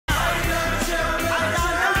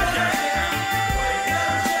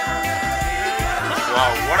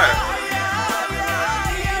Wow, what a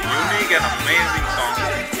unique and amazing song.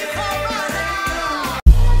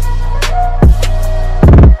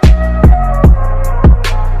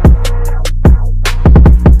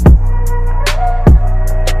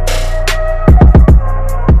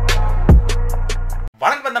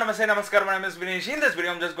 Namaskar, my name is Vinesh. In this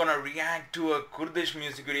video, I'm just gonna react to a Kurdish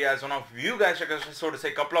music video as one of you guys, so to say,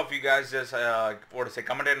 a couple of you guys just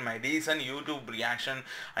commented my recent YouTube reaction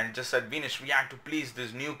and just said, Vinesh, react to please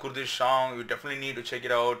this new Kurdish song. You definitely need to check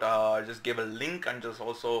it out. Just gave a link and just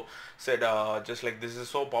also said just like this is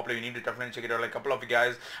so popular, you need to definitely check it out. Like a couple of you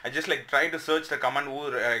guys, I just like tried to search the comment who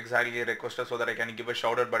exactly requested so that I can give a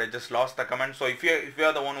shout out, but I just lost the comment. So if you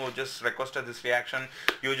are the one who just requested this reaction,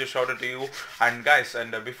 you just shout out to you. And guys,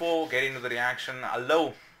 and before getting into the reaction,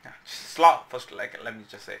 hello, Sla, first, like, let me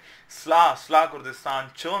just say, Sla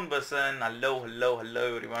Kurdistan, Chon Basan, hello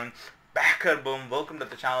everyone, Backer Boom, welcome to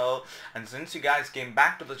the channel. And since you guys came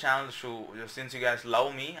back to the channel, since you guys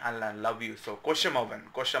love me, I love you. So, Koshamavan,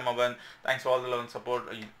 thanks for all the love and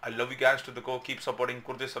support. I love you guys to the core, keep supporting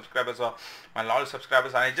Kurdish subscribers, my loyal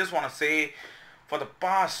subscribers. And I just want to say, for the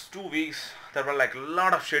past 2 weeks, there were like a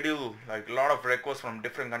lot of schedule, like a lot of requests from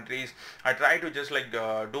different countries. I try to just like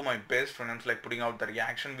do my best when I'm like putting out the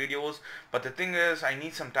reaction videos. But the thing is, I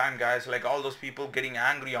need some time, guys. Like all those people getting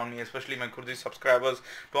angry on me, especially my Kurdish subscribers.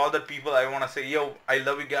 To all the people, I want to say, yo, I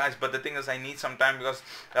love you guys. But the thing is, I need some time because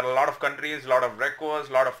there are a lot of countries, a lot of requests,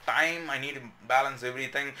 a lot of time. I need to balance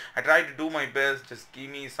everything. I try to do my best. Just give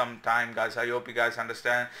me some time, guys. I hope you guys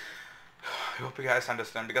understand. I hope you guys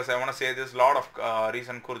understand, because I want to say this, a lot of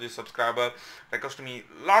recent Kurdish subscriber requested me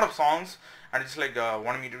a lot of songs and just like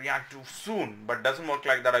wanted me to react to soon, but doesn't work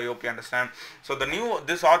like that. I hope you understand. So the new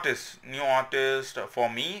artist for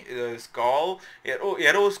me is called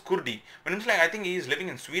Eros Kurdi. When it's like, I think he is living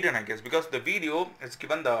in Sweden, I guess, because the video is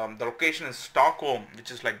given the location is Stockholm,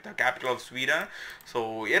 which is like the capital of Sweden.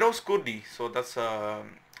 So Eros Kurdi, so that's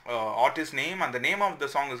artist name, and the name of the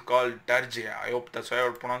song is called Darje. I hope that's how I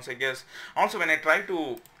would pronounce, I guess. Also, when I try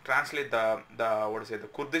to translate the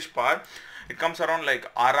Kurdish part, it comes around like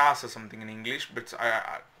Aras or something in English, but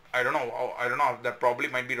I don't know, that probably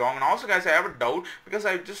might be wrong. And also, guys, I have a doubt because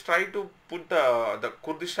I just tried to put the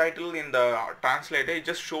Kurdish title in the translator. It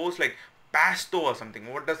just shows like Pasto or something.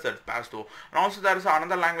 What does that, Pasto? And also there is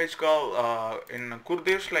another language called in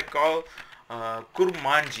Kurdish like called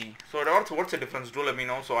Kurmanji. So what's the difference? Do let me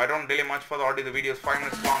know. So I don't delay much for the audio. The video is 5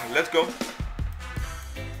 minutes long. Let's go.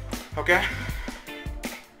 Okay.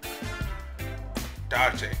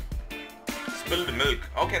 Darje. Spilled milk.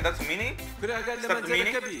 Okay, that's the meaning. Is that the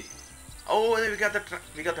meaning? Oh, we got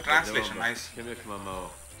the translation. Nice. Keep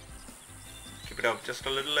it up just a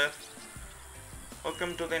little left.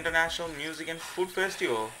 Welcome to the International Music and Food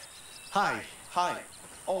Festival. Hi.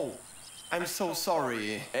 Oh, I'm so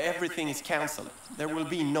sorry. Everything is cancelled. There will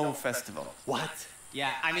be no festival. What?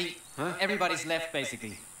 Yeah, I mean, everybody's left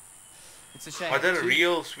basically. It's a shame. Are there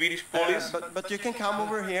real Swedish police? But you can come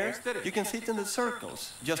over here. You can sit in the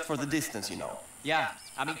circles, just for the distance, you know. Yeah,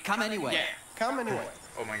 I mean, come anyway. Yeah, come anyway.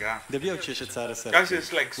 Oh my god. Guys, Guys,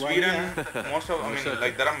 it's like Sweden. Most of, I mean,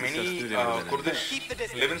 like there are many Kurdish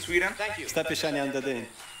live in Sweden.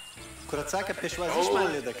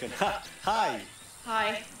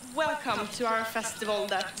 Hi, welcome to our festival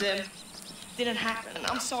that didn't happen.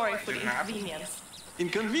 I'm sorry for the inconvenience.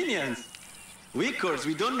 Inconvenience? We Kurds,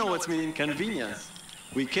 we don't know what's mean inconvenience.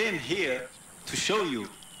 We came here to show you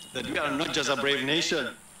that we are not just a brave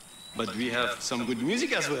nation, but we have some good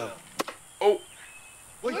music as well. Oh.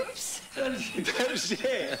 Whoops. Darje.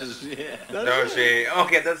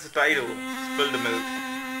 Okay, that's the title. Spill the milk.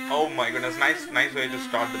 Oh my goodness, nice way to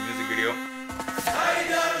start the music video.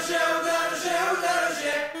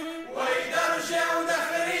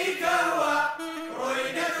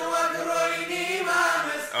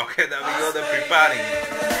 Okay, there we go, they're preparing.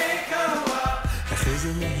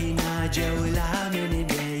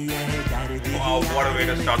 Wow, what a way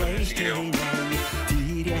to start the music video.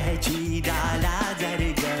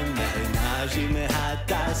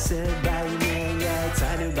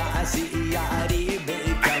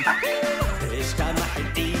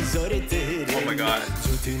 Oh my god.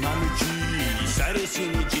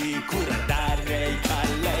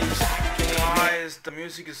 Guys, the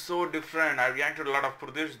music is so different. I reacted a lot of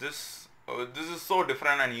Kurdish. This is so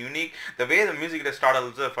different and unique. The way the music they started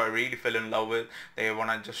itself, I really fell in love with. They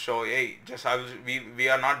wanna just show, hey, we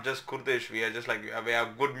are not just Kurdish. We are just like we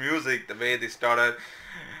have good music. The way they started.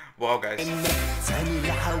 Wow, guys. Oh,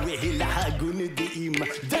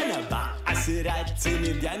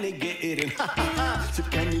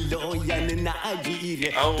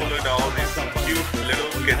 look at all these cute little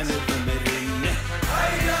kids.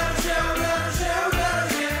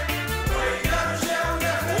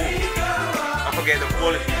 Okay,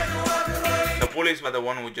 the police were the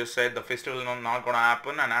one who just said the festival is not gonna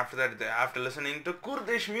happen, and after that, after listening to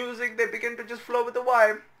Kurdish music, they begin to just flow with the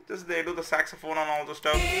vibe. Just they do the saxophone and all the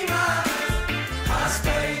stuff.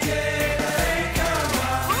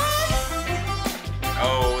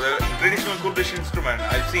 Oh, the traditional Kurdish instrument.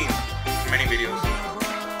 I've seen many videos.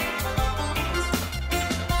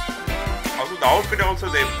 Also, the outfit also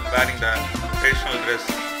they're wearing the traditional dress.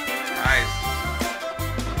 Nice.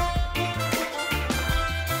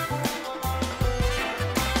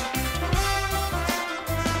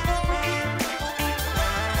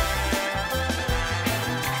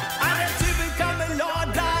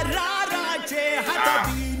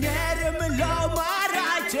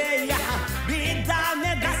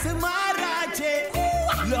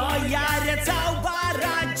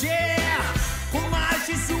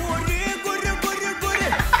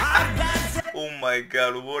 Oh my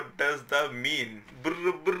god, what does that mean?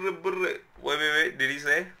 Brr, brr, brr. Wait, did he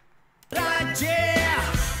say?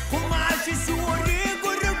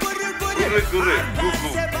 Guru, guru, guru.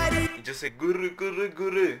 He just said guru, guru,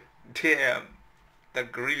 guru. Damn.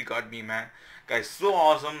 That really got me, man. Guys, so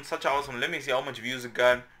awesome, such awesome. Let me see how much views it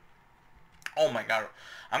got. Oh my god.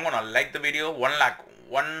 I'm gonna like the video. 1 lakh,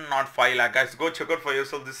 105 lakh. Guys, go check out for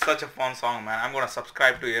yourself. This is such a fun song, man. I'm gonna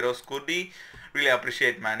subscribe to Eros Kurdi. Really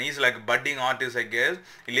appreciate, man. He's like a budding artist, I guess.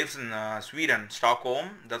 He lives in Sweden,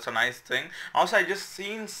 Stockholm. That's a nice thing. Also, I just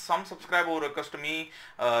seen some subscriber request to me.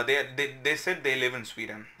 They said they live in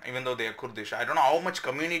Sweden, even though they are Kurdish. I don't know how much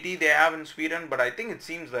community they have in Sweden, but I think it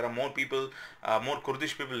seems there are more people, more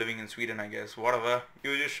Kurdish people living in Sweden, I guess. Whatever.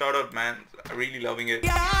 You just shout out, man. Really loving it.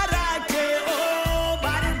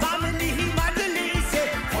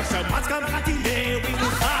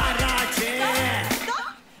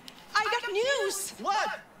 News!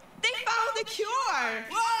 What? They found the cure!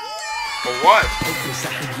 For what?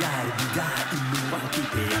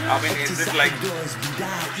 I mean, is it like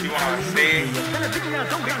you want to say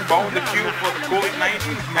they found the cure for the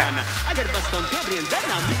COVID-19?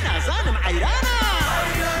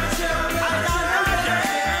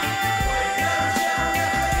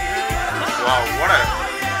 Wow, what a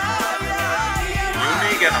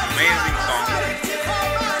unique and amazing song.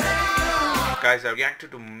 Guys, I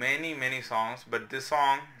reacted to many songs, but this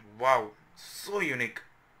song, wow, so unique,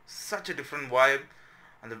 such a different vibe,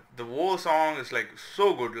 and the whole song is like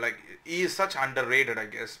so good. Like, he is such underrated, I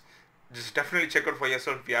guess. Just definitely check out for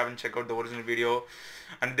yourself if you haven't checked out the original video.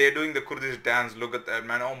 And they're doing the Kurdish dance. Look at that,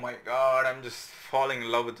 man. Oh my god, I'm just falling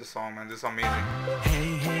in love with this song, man. This is amazing.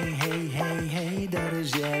 Hey,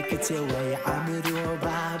 Darje,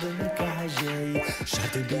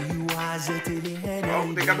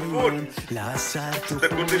 oh, they got the food. The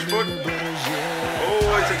Kurdish food.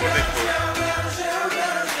 Oh, it's a Kurdish food.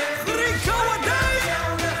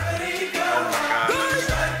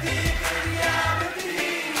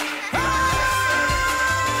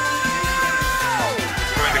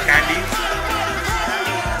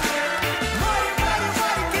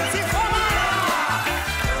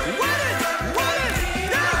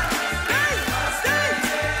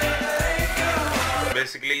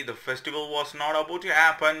 Basically, the festival was not about to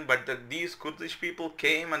happen, but these Kurdish people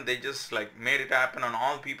came and they just like made it happen, and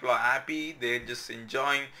all people are happy. They're just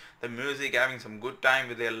enjoying the music, having some good time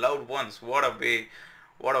with their loved ones. What a way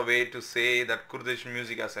to say that Kurdish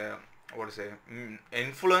music as a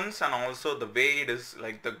influence, and also the way it is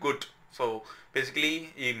like the good. So basically,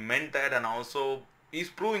 he meant that, and also he's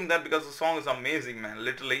proving that because the song is amazing, man.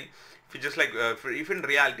 Literally. If you just like, if in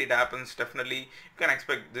reality it happens, definitely you can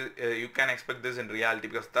expect this. You can expect this in reality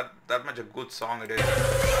because that much a good song it is.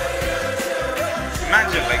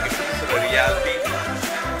 Imagine like if this is a reality.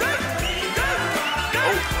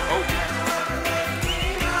 Oh.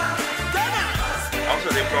 Also,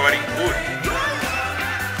 they're providing food.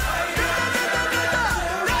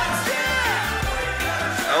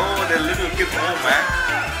 Oh, the little kids home, man.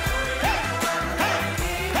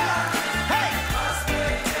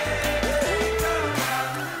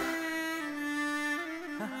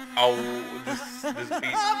 Oh, this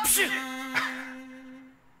beat.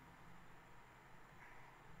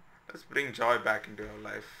 Let's bring joy back into our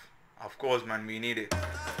life. Of course, man, we need it.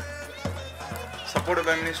 Supported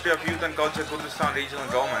by Ministry of Youth and Culture, Kurdistan Regional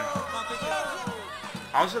Government.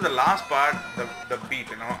 Also, the last part, the beat,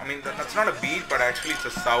 you know. I mean, that's not a beat, but actually it's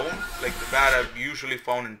a sound, like that I've usually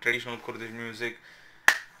found in traditional Kurdish music.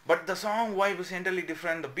 But the song vibe is entirely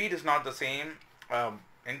different. The beat is not the same.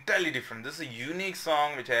 Entirely different. This is a unique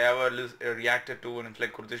song which I ever reacted to in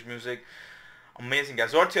like Kurdish music. amazing,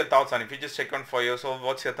 guys. What's your thoughts on it? If you just check on for yourself,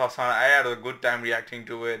 what's your thoughts on it? I had a good time reacting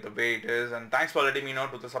to it, the way it is, and thanks for letting me know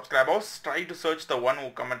to the subscriber. I was trying to search the one who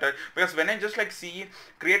commented, because when I just like see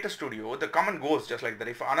Creator Studio, the comment goes just like that.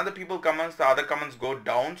 If another people comments, the other comments go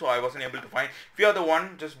down, so I wasn't able to find. If you are the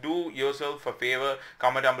one, just do yourself a favor,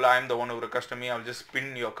 comment down below. I'm the one who requested me. I'll just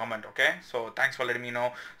pin your comment, okay? So thanks for letting me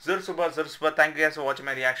know. Zir Super. Thank you guys for watching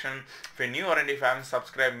my reaction. If you're new or if you haven't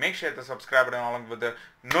subscribed, make sure to subscribe button along with the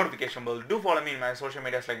notification bell. Do follow me in my social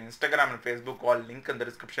medias like Instagram and Facebook, all link in the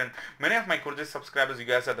description. Many of my Kurdish subscribers, you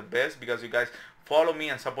guys are the best because you guys follow me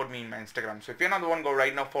and support me in my Instagram. So if you're not the one, go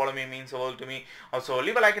right now, follow me, it means the world to me. Also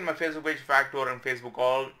leave a like in my Facebook page, Fact or on Facebook.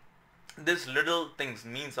 All these little things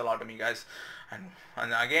means a lot to me, guys.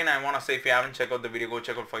 And again, I want to say, if you haven't checked out the video, go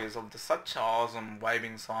check out for yourself. This is such an awesome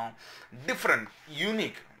vibing song, different,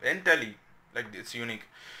 unique, entirely like it's unique.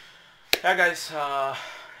 Yeah, guys,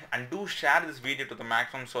 and do share this video to the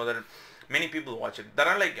maximum so that many people watch it. There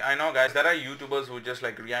are like, I know guys, there are YouTubers who just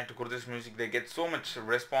like react to Kurdish music. They get so much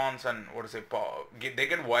response and they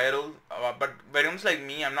get viral. But when it's like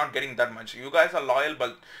me, I'm not getting that much. You guys are loyal,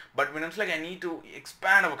 but when it's like I need to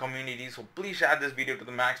expand our community, so please share this video to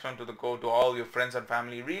the maximum, to all your friends and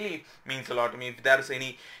family. It really means a lot to me. If there is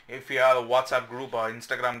if you have a WhatsApp group or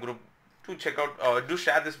Instagram group, to check out, do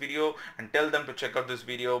share this video and tell them to check out this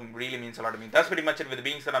video. Really means a lot to me. That's pretty much it. With the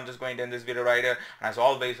being said, I'm just going to end this video right here, and as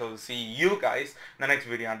always, I'll see you guys in the next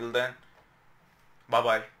video. Until then, bye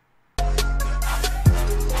bye.